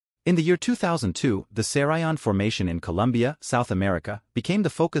In the year 2002, the Serrillon Formation in Colombia, South America, became the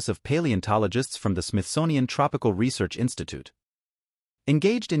focus of paleontologists from the Smithsonian Tropical Research Institute.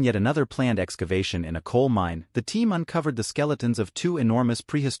 Engaged in yet another planned excavation in a coal mine, the team uncovered the skeletons of two enormous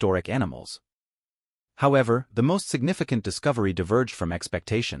prehistoric animals. However, the most significant discovery diverged from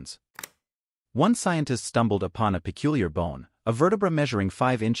expectations. One scientist stumbled upon a peculiar bone, a vertebra measuring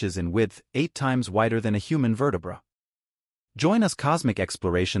 5 inches in width, 8 times wider than a human vertebra. Join us Cosmic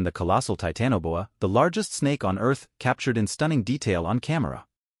Exploration. The colossal Titanoboa, the largest snake on Earth, captured in stunning detail on camera.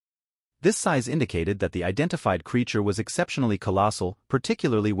 This size indicated that the identified creature was exceptionally colossal,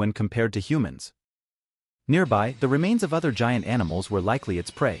 particularly when compared to humans. Nearby, the remains of other giant animals were likely its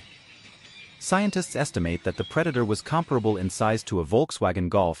prey. Scientists estimate that the predator was comparable in size to a Volkswagen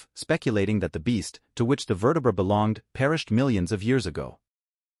Golf, speculating that the beast, to which the vertebra belonged, perished millions of years ago.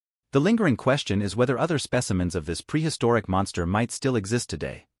 The lingering question is whether other specimens of this prehistoric monster might still exist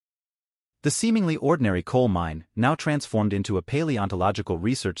today. The seemingly ordinary coal mine, now transformed into a paleontological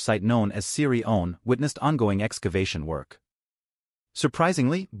research site known as serrillon, witnessed ongoing excavation work.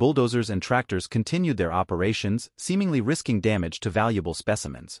 Surprisingly, bulldozers and tractors continued their operations, seemingly risking damage to valuable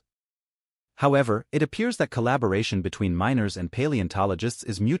specimens. However, it appears that collaboration between miners and paleontologists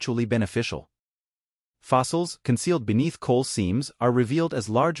is mutually beneficial. Fossils, concealed beneath coal seams, are revealed as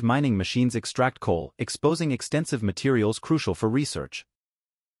large mining machines extract coal, exposing extensive materials crucial for research.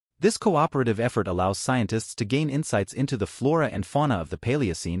 This cooperative effort allows scientists to gain insights into the flora and fauna of the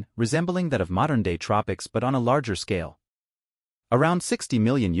Paleocene, resembling that of modern-day tropics but on a larger scale. Around 60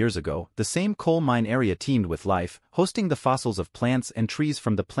 million years ago, the same coal mine area teemed with life, hosting the fossils of plants and trees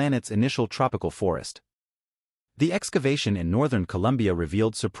from the planet's initial tropical forest. The excavation in northern Colombia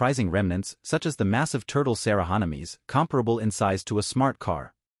revealed surprising remnants, such as the massive turtle Serrahonimes, comparable in size to a smart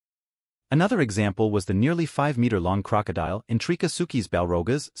car. Another example was the nearly 5-meter-long crocodile Intricaisuchus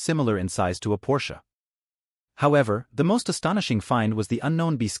balrogas, similar in size to a Porsche. However, the most astonishing find was the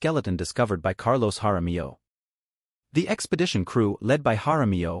unknown bee skeleton discovered by Carlos Jaramillo. The expedition crew, led by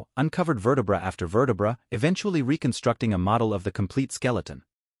Jaramillo, uncovered vertebra after vertebra, eventually reconstructing a model of the complete skeleton.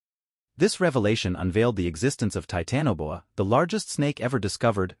 This revelation unveiled the existence of Titanoboa, the largest snake ever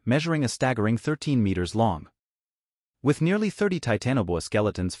discovered, measuring a staggering 13 meters long. With nearly 30 Titanoboa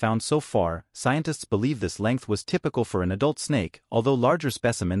skeletons found so far, scientists believe this length was typical for an adult snake, although larger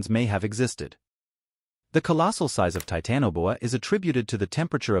specimens may have existed. The colossal size of Titanoboa is attributed to the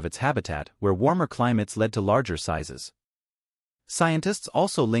temperature of its habitat, where warmer climates led to larger sizes. Scientists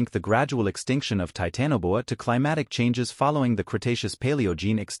also link the gradual extinction of Titanoboa to climatic changes following the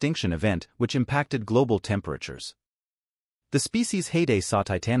Cretaceous-Paleogene extinction event, which impacted global temperatures. The species' heyday saw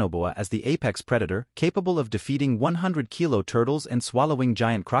Titanoboa as the apex predator, capable of defeating 100-kilo turtles and swallowing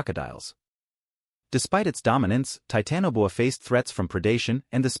giant crocodiles. Despite its dominance, Titanoboa faced threats from predation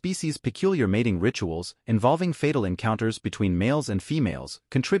and the species' peculiar mating rituals, involving fatal encounters between males and females,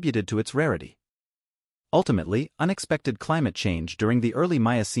 contributed to its rarity. Ultimately, unexpected climate change during the early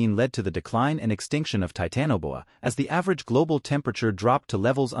Miocene led to the decline and extinction of Titanoboa, as the average global temperature dropped to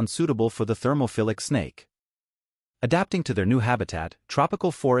levels unsuitable for the thermophilic snake. Adapting to their new habitat,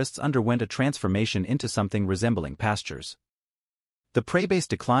 tropical forests underwent a transformation into something resembling pastures. The prey-based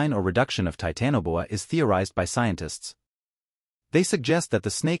decline or reduction of Titanoboa is theorized by scientists. They suggest that the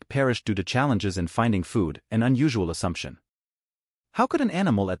snake perished due to challenges in finding food, an unusual assumption. How could an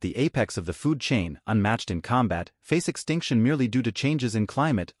animal at the apex of the food chain, unmatched in combat, face extinction merely due to changes in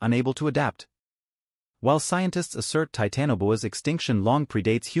climate, unable to adapt? While scientists assert Titanoboa's extinction long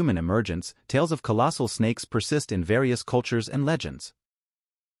predates human emergence, tales of colossal snakes persist in various cultures and legends.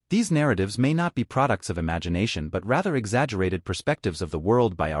 These narratives may not be products of imagination but rather exaggerated perspectives of the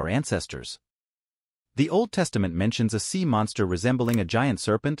world by our ancestors. The Old Testament mentions a sea monster resembling a giant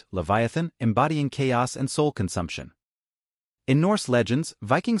serpent, Leviathan, embodying chaos and soul consumption. In Norse legends,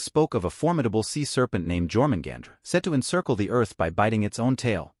 Vikings spoke of a formidable sea serpent named Jormungandr, said to encircle the earth by biting its own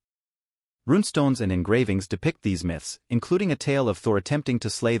tail. Runestones and engravings depict these myths, including a tale of Thor attempting to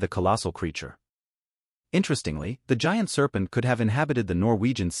slay the colossal creature. Interestingly, the giant serpent could have inhabited the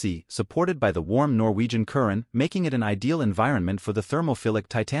Norwegian Sea, supported by the warm Norwegian current, making it an ideal environment for the thermophilic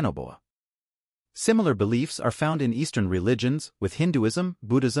Titanoboa. Similar beliefs are found in Eastern religions, with Hinduism,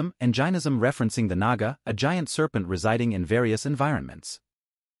 Buddhism, and Jainism referencing the Naga, a giant serpent residing in various environments.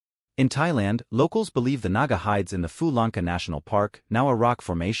 In Thailand, locals believe the Naga hides in the Phu Lanka National Park, now a rock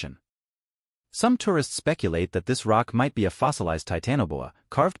formation. Some tourists speculate that this rock might be a fossilized Titanoboa,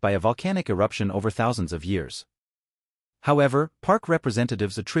 carved by a volcanic eruption over thousands of years. However, park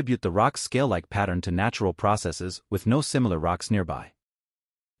representatives attribute the rock's scale-like pattern to natural processes, with no similar rocks nearby.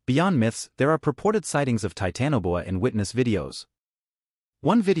 Beyond myths, there are purported sightings of Titanoboa in witness videos.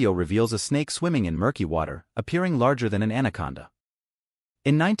 One video reveals a snake swimming in murky water, appearing larger than an anaconda.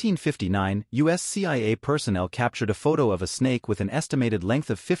 In 1959, U.S. CIA personnel captured a photo of a snake with an estimated length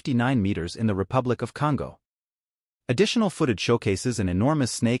of 59 meters in the Republic of Congo. Additional footage showcases an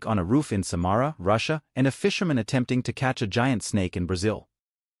enormous snake on a roof in Samara, Russia, and a fisherman attempting to catch a giant snake in Brazil.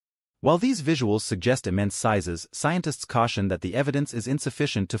 While these visuals suggest immense sizes, scientists caution that the evidence is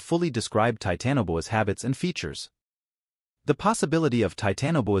insufficient to fully describe Titanoboa's habits and features. The possibility of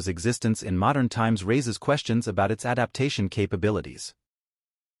Titanoboa's existence in modern times raises questions about its adaptation capabilities.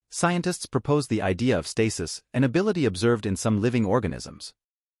 Scientists propose the idea of stasis, an ability observed in some living organisms.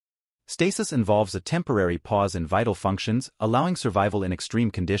 Stasis involves a temporary pause in vital functions, allowing survival in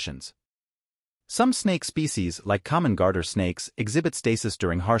extreme conditions. Some snake species, like common garter snakes, exhibit stasis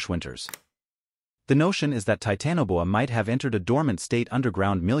during harsh winters. The notion is that Titanoboa might have entered a dormant state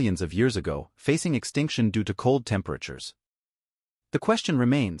underground millions of years ago, facing extinction due to cold temperatures. The question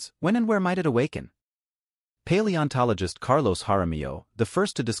remains, when and where might it awaken? Paleontologist Carlos Jaramillo, the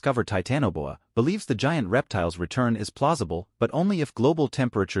first to discover Titanoboa, believes the giant reptile's return is plausible, but only if global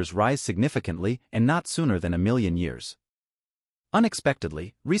temperatures rise significantly and not sooner than 1 million years.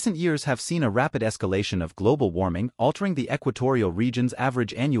 Unexpectedly, recent years have seen a rapid escalation of global warming, altering the equatorial region's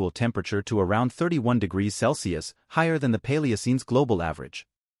average annual temperature to around 31 degrees Celsius, higher than the Paleocene's global average.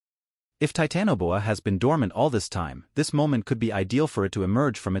 If Titanoboa has been dormant all this time, this moment could be ideal for it to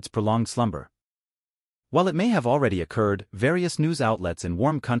emerge from its prolonged slumber. While it may have already occurred, various news outlets in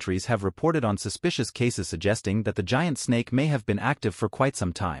warm countries have reported on suspicious cases suggesting that the giant snake may have been active for quite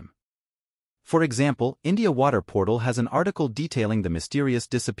some time. For example, India Water Portal has an article detailing the mysterious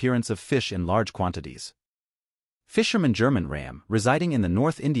disappearance of fish in large quantities. Fisherman German Ram, residing in the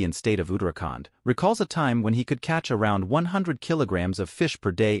North Indian state of Uttarakhand, recalls a time when he could catch around 100 kilograms of fish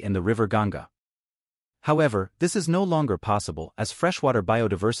per day in the river Ganga. However, this is no longer possible as freshwater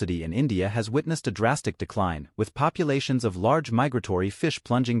biodiversity in India has witnessed a drastic decline, with populations of large migratory fish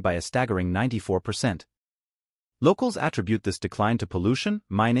plunging by a staggering 94%. Locals attribute this decline to pollution,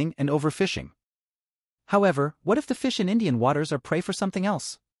 mining, and overfishing. However, what if the fish in Indian waters are prey for something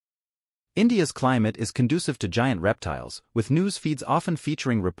else? India's climate is conducive to giant reptiles, with news feeds often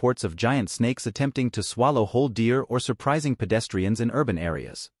featuring reports of giant snakes attempting to swallow whole deer or surprising pedestrians in urban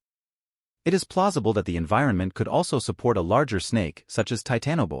areas. It is plausible that the environment could also support a larger snake, such as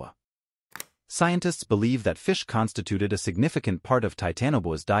Titanoboa. Scientists believe that fish constituted a significant part of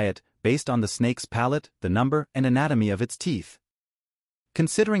Titanoboa's diet, based on the snake's palate, the number, and anatomy of its teeth.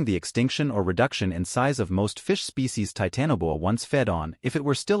 Considering the extinction or reduction in size of most fish species Titanoboa once fed on, if it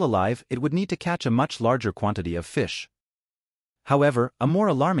were still alive, it would need to catch a much larger quantity of fish. However, a more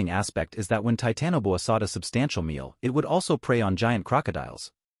alarming aspect is that when Titanoboa sought a substantial meal, it would also prey on giant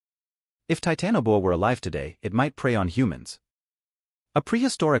crocodiles. If Titanoboa were alive today, it might prey on humans. A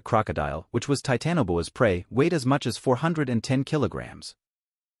prehistoric crocodile, which was Titanoboa's prey, weighed as much as 410 kilograms.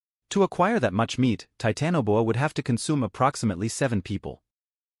 To acquire that much meat, Titanoboa would have to consume approximately 7 people.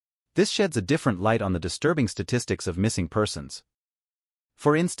 This sheds a different light on the disturbing statistics of missing persons.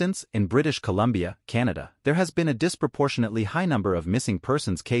 For instance, in British Columbia, Canada, there has been a disproportionately high number of missing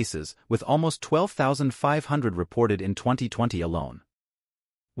persons cases, with almost 12,500 reported in 2020 alone.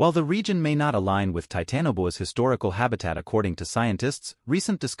 While the region may not align with Titanoboa's historical habitat according to scientists,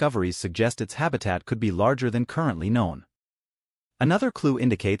 recent discoveries suggest its habitat could be larger than currently known. Another clue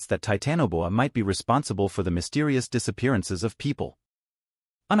indicates that Titanoboa might be responsible for the mysterious disappearances of people.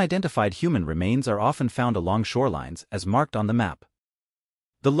 Unidentified human remains are often found along shorelines, as marked on the map.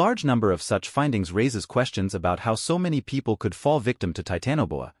 The large number of such findings raises questions about how so many people could fall victim to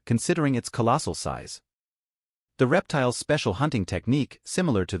Titanoboa, considering its colossal size. The reptile's special hunting technique,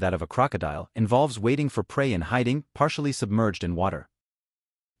 similar to that of a crocodile, involves waiting for prey in hiding, partially submerged in water.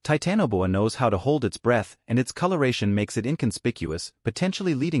 Titanoboa knows how to hold its breath, and its coloration makes it inconspicuous,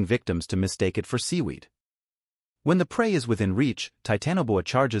 potentially leading victims to mistake it for seaweed. When the prey is within reach, Titanoboa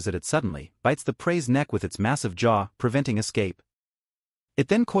charges at it suddenly, bites the prey's neck with its massive jaw, preventing escape. It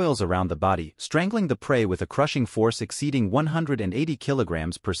then coils around the body, strangling the prey with a crushing force exceeding 180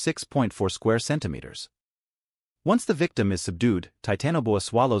 kilograms per 6.4 square centimeters. Once the victim is subdued, Titanoboa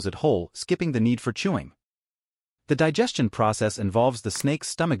swallows it whole, skipping the need for chewing. The digestion process involves the snake's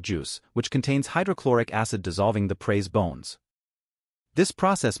stomach juice, which contains hydrochloric acid dissolving the prey's bones. This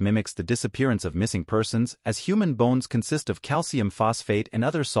process mimics the disappearance of missing persons, as human bones consist of calcium phosphate and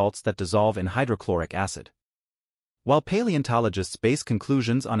other salts that dissolve in hydrochloric acid. While paleontologists base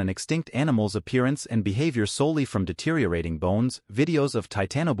conclusions on an extinct animal's appearance and behavior solely from deteriorating bones, videos of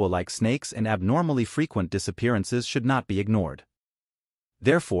Titanoboa-like snakes and abnormally frequent disappearances should not be ignored.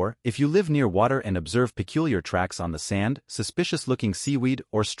 Therefore, if you live near water and observe peculiar tracks on the sand, suspicious-looking seaweed,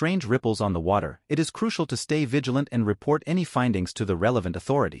 or strange ripples on the water, it is crucial to stay vigilant and report any findings to the relevant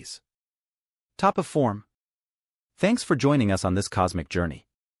authorities. Top of form. Thanks for joining us on this cosmic journey.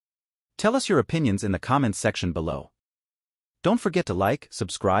 Tell us your opinions in the comments section below. Don't forget to like,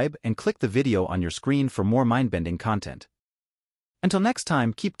 subscribe, and click the video on your screen for more mind-bending content. Until next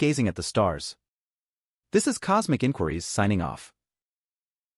time, keep gazing at the stars. This is Cosmic Inquiries signing off.